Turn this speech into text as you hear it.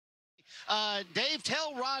Dave,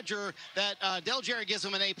 tell Roger that Del Jerry gives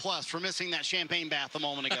him an A+ for missing that champagne bath a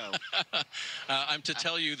moment ago. I'm to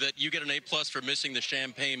tell you that you get an A+ for missing the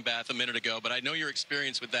champagne bath a minute ago, but I know your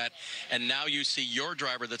experience with that, and now you see your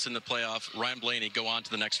driver that's in the playoff, Ryan Blaney, go on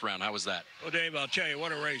to the next round. How was that? Well, Dave, I'll tell you,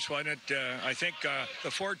 what a race, wasn't it? I think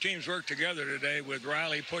the four teams worked together today with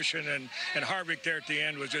Riley pushing and Harvick there at the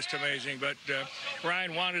end was just amazing. But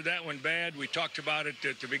Ryan wanted that one bad. We talked about it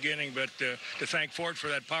at the beginning, but to thank Ford for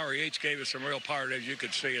that power. Yates gave us some real power, as you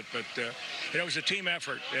could see it. But it was a team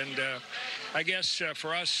effort, and I guess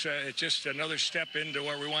for us, it's just another step into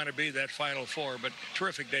where we want to be, that Final Four. But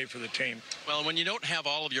terrific day for the team. Well, when you don't have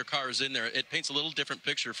all of your cars in there, it paints a little different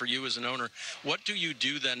picture for you as an owner. What do you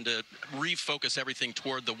do then to refocus everything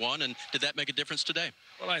toward the one, and did that make a difference today?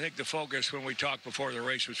 Well, I think the focus when we talked before the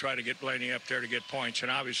race was try to get Blaney up there to get points,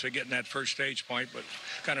 and obviously getting that first stage point, but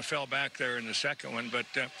kind of fell back there in the second one. But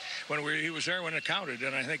when he was there when it counted,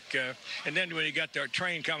 and I think, and then when you got their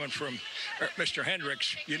train coming from Mr.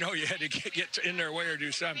 Hendricks, you know you had to get in their way or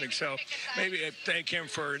do something. So maybe thank him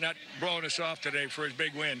for not blowing us off today for his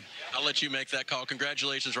big win. I'll let you make that call.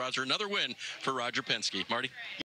 Congratulations, Roger. Another win for Roger Penske. Marty?